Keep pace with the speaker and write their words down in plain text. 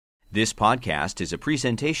This podcast is a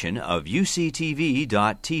presentation of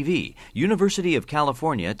UCTV.tv, University of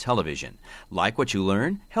California Television. Like what you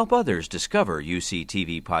learn? Help others discover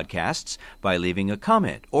UCTV podcasts by leaving a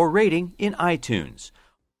comment or rating in iTunes.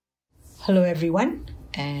 Hello, everyone,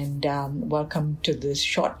 and welcome to this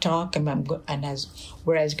short talk.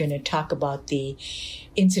 Whereas going to talk about the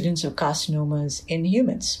incidence of carcinomas in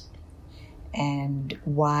humans and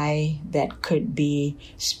why that could be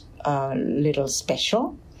a little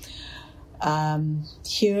special.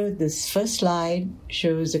 Here, this first slide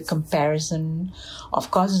shows a comparison of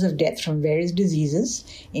causes of death from various diseases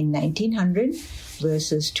in 1900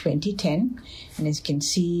 versus 2010. And as you can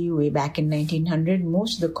see, way back in 1900,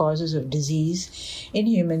 most of the causes of disease in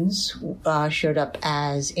humans showed up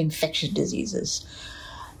as infectious diseases.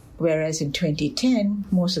 Whereas in 2010,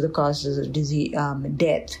 most of the causes of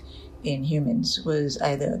death in humans was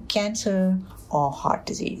either cancer or heart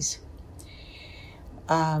disease.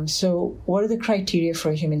 So what are the criteria for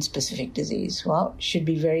a human-specific disease? Well, it should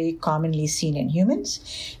be very commonly seen in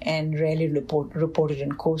humans and rarely reported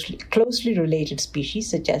in closely related species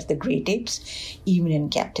such as the great apes, even in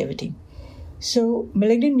captivity. So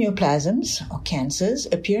malignant neoplasms or cancers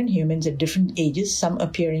appear in humans at different ages, some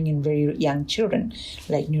appearing in very young children,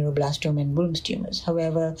 like neuroblastoma and Wilms tumors.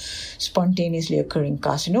 However, spontaneously occurring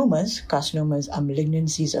carcinomas are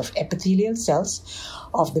malignancies of epithelial cells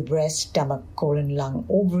of the breast, stomach, colon, lung,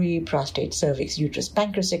 ovary, prostate, cervix, uterus,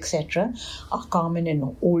 pancreas, etc., are common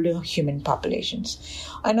in older human populations.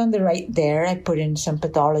 And on the right there, I put in some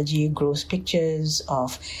pathology, gross pictures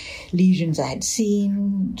of lesions I had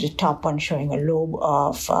seen. The top one showing a lobe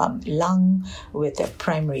of lung with a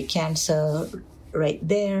primary cancer right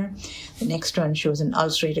there. The next one shows an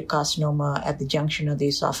ulcerated carcinoma at the junction of the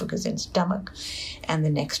esophagus and stomach. And the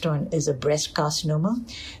next one is a breast carcinoma.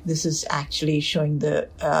 This is actually showing the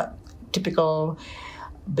typical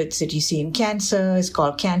bits that you see in cancer. It's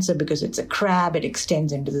called cancer because it's a crab. It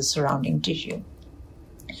extends into the surrounding tissue.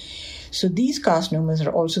 So these carcinomas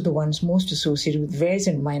are also the ones most associated with various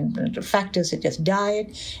environmental factors such as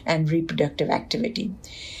diet and reproductive activity.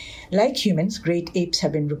 Like humans, great apes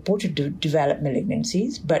have been reported to develop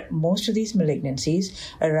malignancies, but most of these malignancies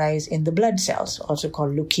arise in the blood cells, also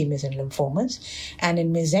called leukemias and lymphomas, and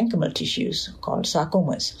in mesenchymal tissues called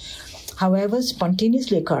sarcomas. However,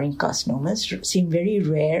 spontaneously occurring carcinomas seem very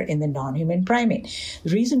rare in the non-human primate.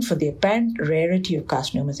 The reason for the apparent rarity of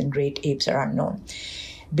carcinomas in great apes are unknown.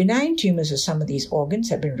 Benign tumors of some of these organs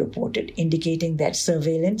have been reported, indicating that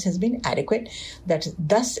surveillance has been adequate.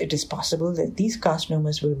 Thus, it is possible that these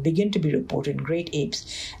carcinomas will begin to be reported in great apes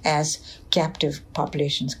as captive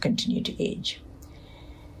populations continue to age.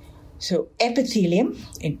 So epithelium,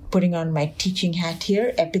 putting on my teaching hat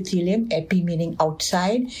here, epithelium, epi meaning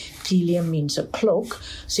outside, thelium means a cloak.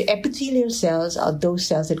 So epithelial cells are those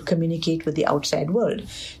cells that communicate with the outside world.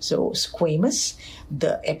 So squamous,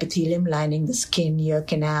 the epithelium lining the skin, ear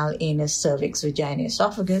canal, anus, cervix, vagina,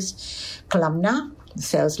 esophagus. Columna, the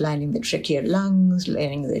cells lining the trachea, lungs,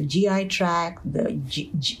 lining the GI tract, the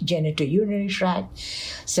genitourinary tract,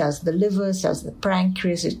 cells of the liver, cells of the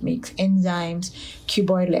pancreas, it makes enzymes,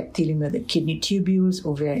 cuboidal epithelium of the kidney tubules,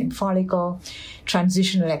 ovarian follicle,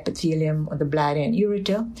 transitional epithelium of the bladder and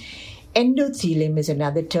ureter. Endothelium is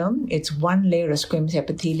another term. It's one layer of squamous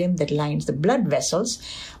epithelium that lines the blood vessels,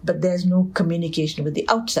 but there's no communication with the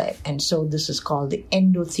outside, and so this is called the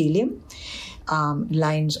endothelium,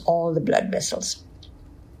 lines all the blood vessels.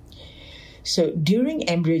 So during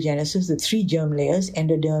embryogenesis, the three germ layers,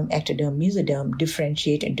 endoderm, ectoderm, mesoderm,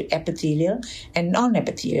 differentiate into epithelial and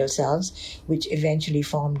non-epithelial cells, which eventually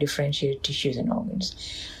form differentiated tissues and organs.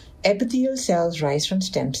 Epithelial cells rise from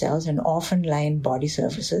stem cells and often line body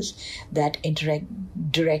surfaces that interact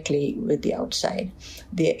directly with the outside.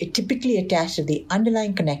 They are typically attached to the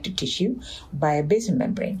underlying connective tissue by a basal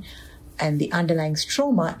membrane. And the underlying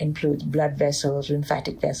stroma includes blood vessels,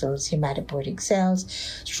 lymphatic vessels, hematopoietic cells,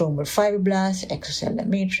 stromal fibroblasts, extracellular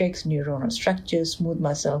matrix, neuronal structures, smooth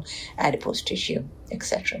muscle, adipose tissue,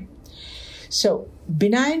 etc. So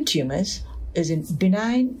benign tumors is a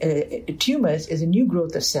new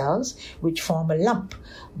growth of cells which form a lump,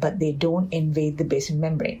 but they don't invade the basal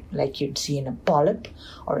membrane like you'd see in a polyp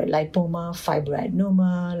or a lipoma,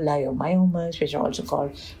 fibroadenoma, leiomyomas, which are also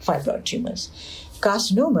called fibroid tumors.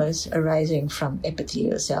 Carcinomas arising from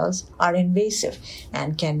epithelial cells are invasive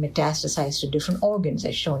and can metastasize to different organs,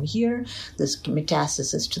 as shown here. This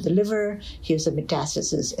metastasis to the liver. Here's a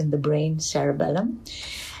metastasis in the brain, cerebellum.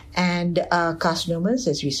 And carcinomas,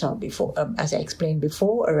 as we saw before, as I explained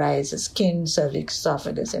before, arise as skin, cervix,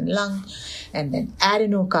 esophagus, and lung. And then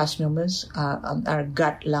adenocarcinomas are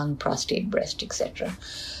gut, lung, prostate, breast, etc.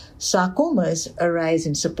 Sarcomas arise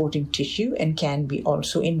in supporting tissue and can be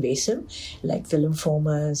also invasive, like the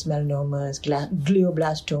lymphomas, melanomas,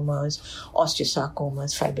 glioblastomas,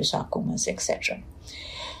 osteosarcomas, fibrosarcomas, etc.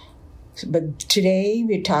 But today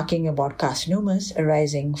we're talking about carcinomas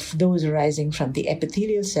those arising from the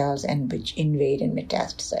epithelial cells and which invade and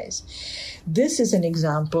metastasize. This is an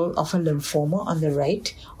example of a lymphoma on the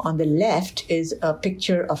right. On the left is a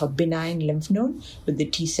picture of a benign lymph node with the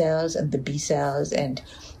T cells and the B cells and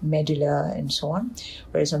medulla and so on.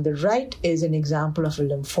 Whereas on the right is an example of a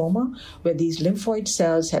lymphoma where these lymphoid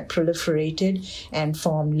cells have proliferated and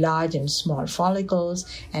formed large and small follicles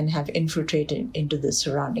and have infiltrated into the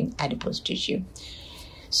surrounding adipose tissue.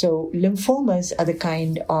 So lymphomas are the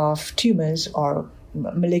kind of tumors or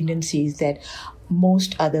malignancies that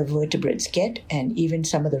most other vertebrates get, and even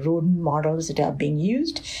some of the rodent models that are being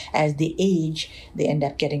used, as they age, they end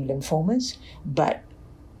up getting lymphomas, but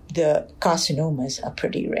the carcinomas are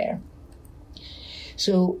pretty rare.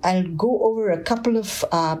 So I'll go over a couple of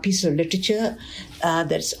pieces of literature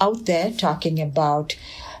that's out there talking about,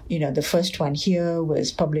 the first one here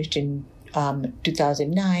was published in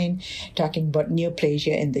 2009, talking about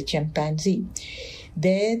neoplasia in the chimpanzee.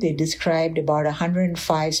 There, they described about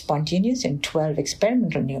 105 spontaneous and 12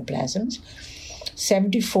 experimental neoplasms.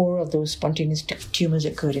 74 of those spontaneous tumors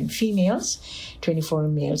occurred in females, 24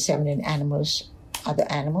 in males, 7 in other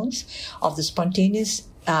animals. Of the spontaneous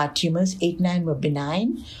tumors, 9 were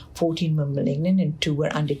benign, 14 were malignant, and 2 were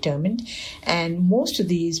undetermined. And most of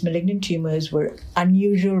these malignant tumors were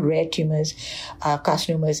unusual, rare tumors,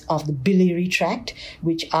 carcinomas of the biliary tract,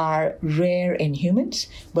 which are rare in humans,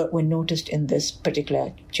 but were noticed in this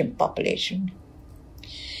particular chimp population.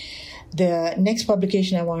 The next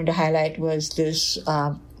publication I wanted to highlight was this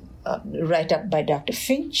write-up by Dr.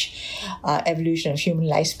 Finch, Evolution of Human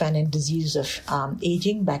Lifespan and Diseases of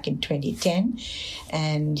Aging, back in 2010.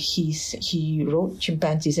 And he wrote,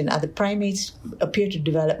 chimpanzees and other primates appear to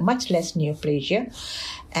develop much less neoplasia.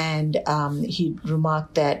 And he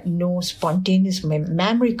remarked that no spontaneous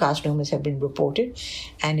mammary carcinomas have been reported.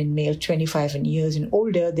 And in male 25 and years and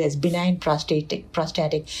older, there's benign prostatic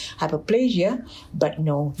hyperplasia, but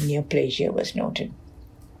no neoplasia was noted.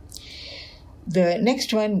 The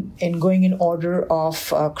next one, in going in order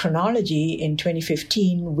of chronology, in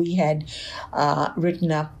 2015, we had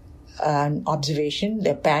written up an observation,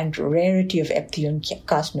 the apparent rarity of epithelial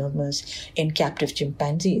carcinomas in captive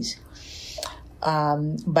chimpanzees.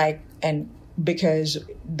 Because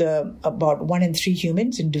about 1 in 3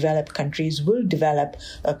 humans in developed countries will develop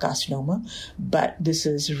a carcinoma, but this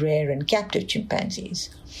is rare in captive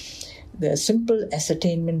chimpanzees. The simple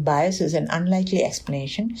ascertainment bias is an unlikely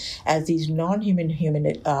explanation, as these non-human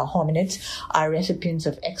hominids are recipients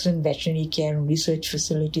of excellent veterinary care and research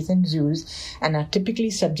facilities and zoos and are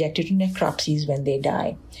typically subjected to necropsies when they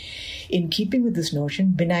die. In keeping with this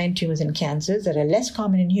notion, benign tumors and cancers that are less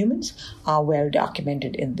common in humans are well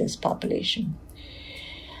documented in this population.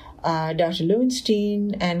 Dr.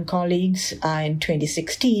 Lowenstein and colleagues in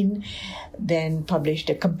 2016 then published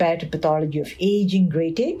a comparative pathology of aging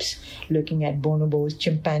great apes, looking at bonobos,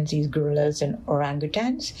 chimpanzees, gorillas, and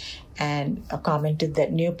orangutans, and commented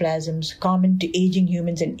that neoplasms common to aging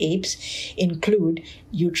humans and apes include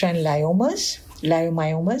uterine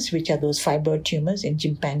leiomyomas, which are those fibroid tumors in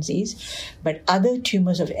chimpanzees, but other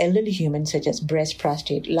tumors of elderly humans such as breast,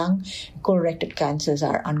 prostate, lung, colorectal cancers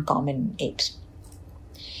are uncommon in apes.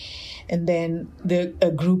 And then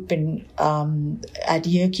a group at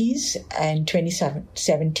Yerkes in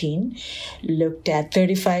 2017 looked at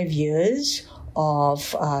 35 years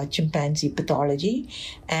of chimpanzee pathology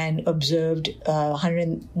and observed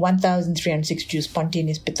 1,362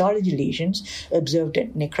 spontaneous pathology lesions observed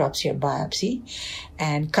at necropsy or biopsy.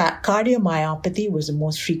 And cardiomyopathy was the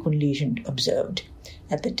most frequent lesion observed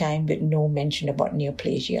at the time, with no mention about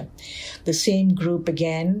neoplasia. The same group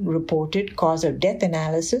again reported cause of death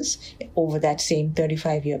analysis over that same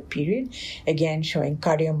 35-year period, again showing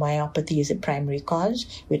cardiomyopathy as a primary cause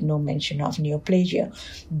with no mention of neoplasia.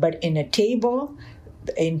 But in a table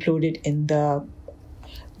they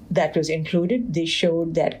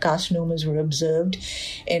showed that carcinomas were observed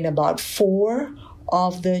in about 4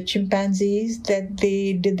 of the chimpanzees that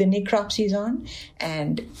they did the necropsies on,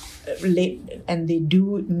 and they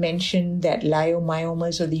do mention that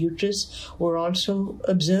leiomyomas of the uterus were also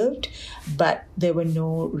observed, but there were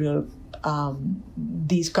no real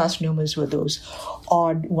these carcinomas were those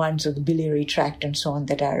odd ones of the biliary tract and so on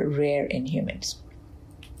that are rare in humans.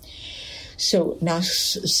 So now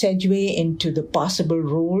segue into the possible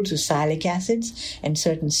roles of sialic acids and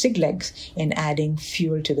certain siglecs in adding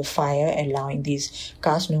fuel to the fire, allowing these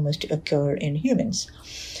carcinomas to occur in humans.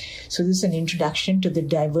 So this is an introduction to the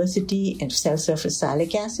diversity of cell surface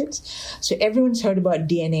sialic acids. So everyone's heard about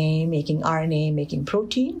DNA, making RNA, making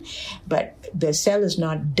protein, but the cell is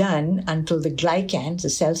not done until the glycans, the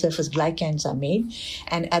cell surface glycans, are made.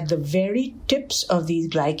 And at the very tips of these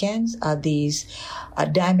glycans are these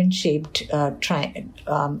diamond-shaped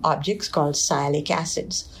objects called sialic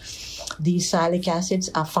acids. These sialic acids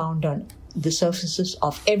are found on the surfaces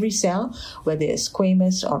of every cell, whether it's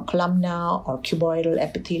squamous or columnar or cuboidal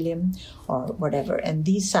epithelium or whatever. And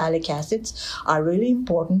these sialic acids are really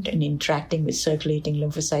important in interacting with circulating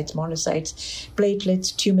lymphocytes, monocytes,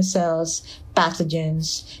 platelets, tumor cells,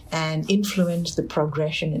 pathogens, and influence the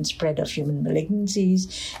progression and spread of human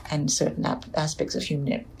malignancies and certain aspects of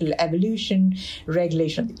human evolution,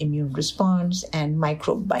 regulation of the immune response, and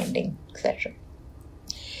microbe binding, etc.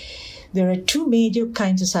 There are two major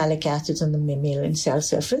kinds of sialic acids on the mammalian cell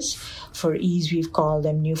surface. For ease, we've called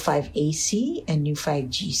them nu5AC and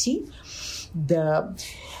nu5GC.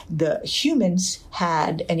 The humans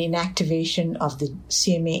had an inactivation of the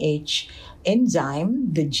CMAH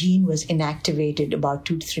enzyme. The gene was inactivated about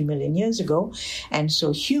 2 to 3 million years ago, and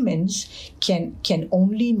so humans can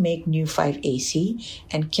only make nu5AC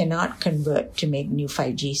and cannot convert to make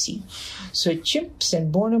nu5GC. So chimps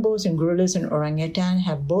and bonobos and gorillas and orangutan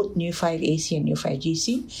have both nu5AC and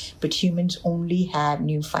nu5GC, but humans only have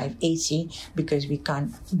nu5AC because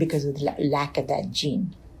of the lack of that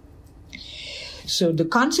gene. So the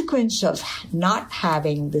consequence of not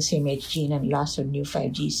having the CMH gene and loss of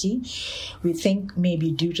nu5GC, we think may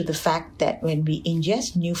be due to the fact that when we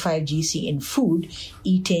ingest nu5GC in food,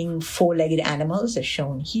 eating four-legged animals, as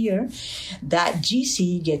shown here, that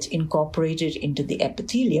GC gets incorporated into the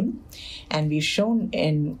epithelium. And we've shown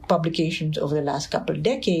in publications over the last couple of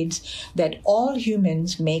decades that all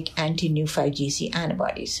humans make anti-nu5GC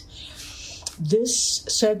antibodies. This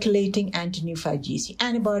circulating anti-nu5GC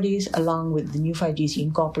antibodies, along with the nu5GC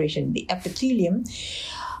incorporation in the epithelium,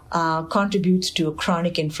 contributes to a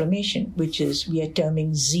chronic inflammation, which is we are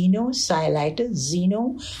terming xenosylitis.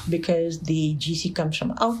 Xeno because the GC comes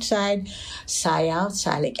from outside,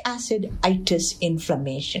 sialic acid, itis,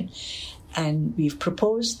 inflammation. And we've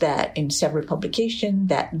proposed that in several publications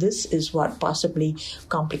that this is what possibly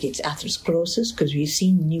complicates atherosclerosis, because we've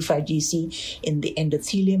seen nu5GC in the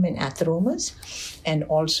endothelium and atheromas, and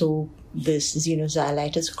also this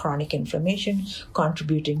xenosylitis, chronic inflammation,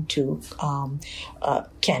 contributing to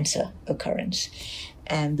cancer occurrence.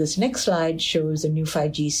 And this next slide shows the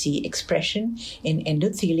nu5GC expression in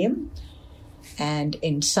endothelium. And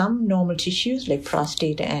in some normal tissues like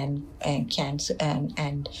prostate and cancer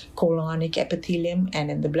and colonic epithelium, and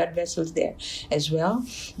in the blood vessels there as well.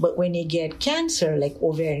 But when you get cancer like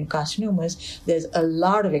ovarian carcinomas, there's a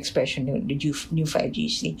lot of expression of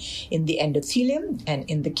nu5GC in the endothelium and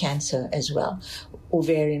in the cancer as well,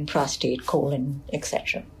 ovarian, prostate, colon,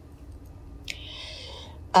 etc.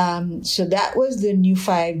 So that was the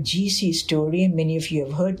nu5GC story, and many of you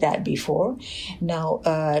have heard that before. Now,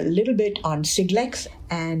 a little bit on Siglecs,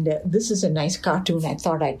 and this is a nice cartoon I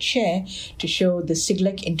thought I'd share to show the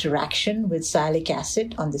Siglec interaction with sialic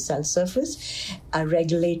acid on the cell surface,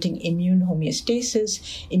 regulating immune homeostasis,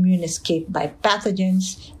 immune escape by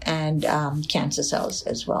pathogens, and cancer cells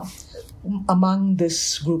as well. Among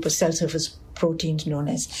this group of cell surface proteins known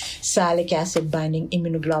as sialic acid binding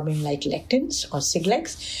immunoglobulin-like lectins, or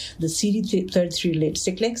Siglecs. The CD33-related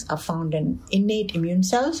Siglecs are found in innate immune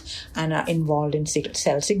cells and are involved in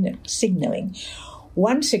cell signaling.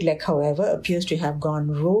 One Siglec, however, appears to have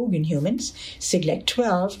gone rogue in humans. Siglec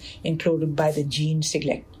 12, encoded by the gene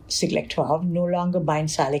Siglec 12, no longer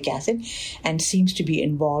binds sialic acid and seems to be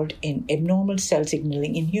involved in abnormal cell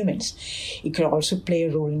signaling in humans. It could also play a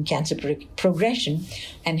role in cancer progression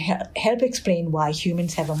and help explain why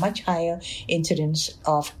humans have a much higher incidence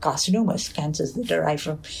of carcinomas, cancers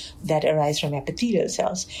that arise from epithelial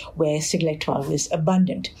cells, where Siglec 12 is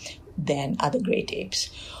abundant than other great apes.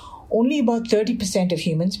 Only about 30% of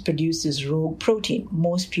humans produce this rogue protein.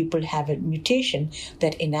 Most people have a mutation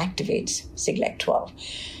that inactivates Siglec 12.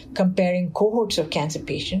 Comparing cohorts of cancer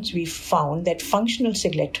patients, we found that functional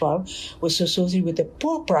Siglec 12 was associated with a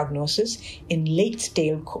poor prognosis in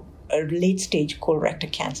late-stage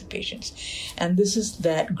colorectal cancer patients. And this is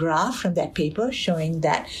that graph from that paper showing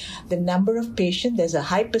that the number of patients, there's a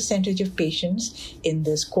high percentage of patients in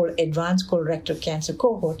this advanced colorectal cancer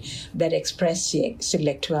cohort that express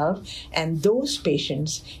Siglec 12, and those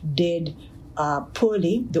patients did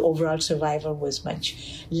poorly. The overall survival was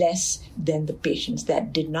much less than the patients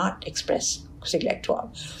that did not express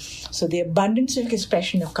Siglec-12. So the abundance of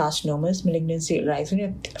expression of carcinomas, malignancy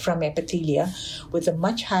arising from epithelia with a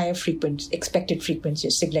much higher expected frequency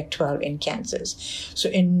of Siglec-12 in cancers. So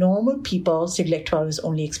in normal people, Siglec-12 is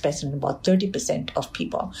only expressed in about 30% of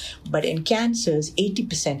people. But in cancers,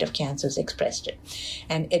 80% of cancers expressed it.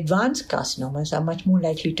 And advanced carcinomas are much more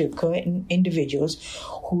likely to occur in individuals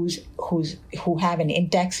who have an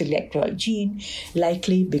intact Siglec-12 gene,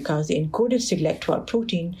 likely because the encoded Siglec-12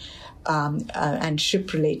 protein and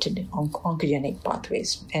SHIP-related oncogenic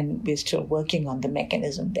pathways, and we're still working on the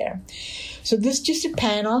mechanism there. So this is just a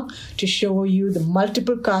panel to show you the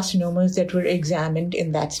multiple carcinomas that were examined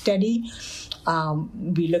in that study.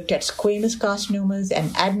 We looked at squamous carcinomas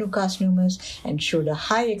and adenocarcinomas and showed a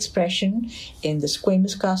high expression in the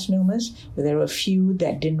squamous carcinomas, where there were a few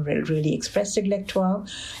that didn't really express Siglec-12.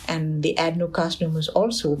 And the adenocarcinomas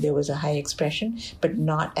also, there was a high expression, but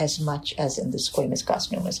not as much as in the squamous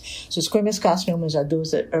carcinomas. So squamous carcinomas are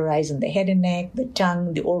those that arise in the head and neck, the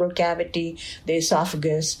tongue, the oral cavity, the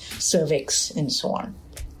esophagus, cervix, and so on.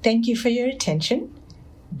 Thank you for your attention.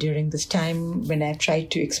 During this time when I've tried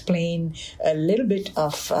to explain a little bit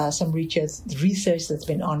of some research that's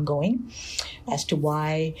been ongoing as to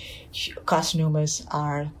why carcinomas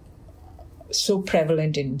are so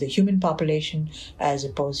prevalent in the human population as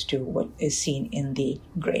opposed to what is seen in the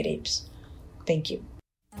great apes. Thank you.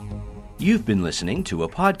 You've been listening to a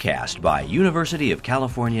podcast by University of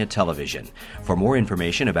California Television. For more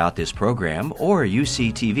information about this program or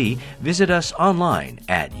UCTV, visit us online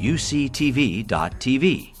at uctv.tv.